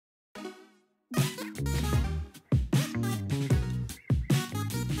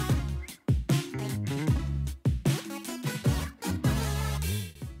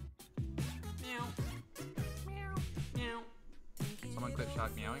Someone clip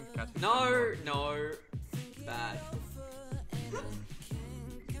shark meowing. No, no. Bad.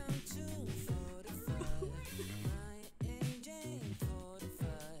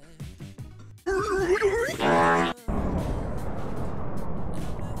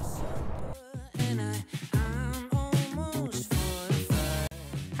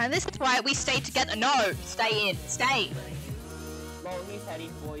 And this is why we stay together. No, stay in. Stay. Well, he's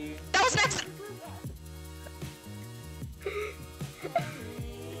heading for you. That was next.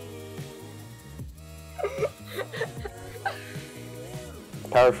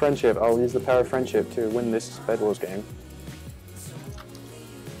 Power of friendship. I'll use the power of friendship to win this Bed Wars game.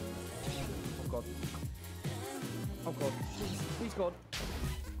 Oh god. Oh god. Please god.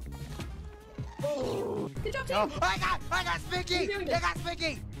 Oh. Good job, team. Oh, I got Spiky! I got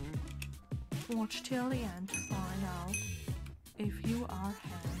Spiky! Watch till the end to find out if you are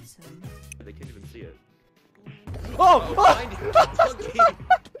handsome. They can't even see it. Oh!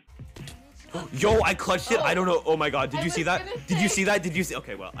 Yo, I clutched it. I don't know. Oh my god, did you see that? Did you see that? Did you see?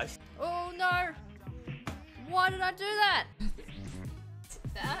 Okay, well, I. Oh no! Why did I do that?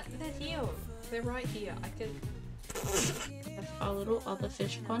 They're here. They're right here. I can. Our little other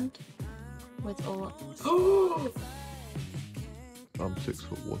fish pond with all. I'm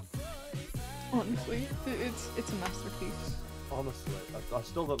 6'1". Honestly, it's a masterpiece. Honestly, I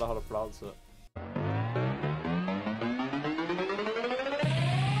still don't know how to pronounce it.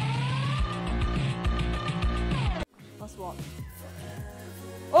 Plus what?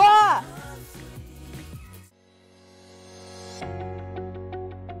 Oh!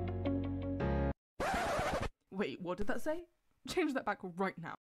 Wait, what did that say? Change that back right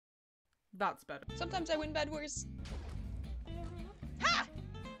now. That's better. Sometimes I win Bed Wars. Ha!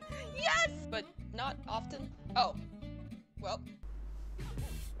 Yes! But not often. Oh. Well.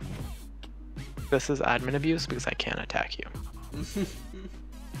 This is admin abuse because I can't attack you.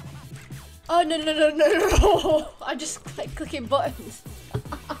 Oh no. I just like clicking buttons.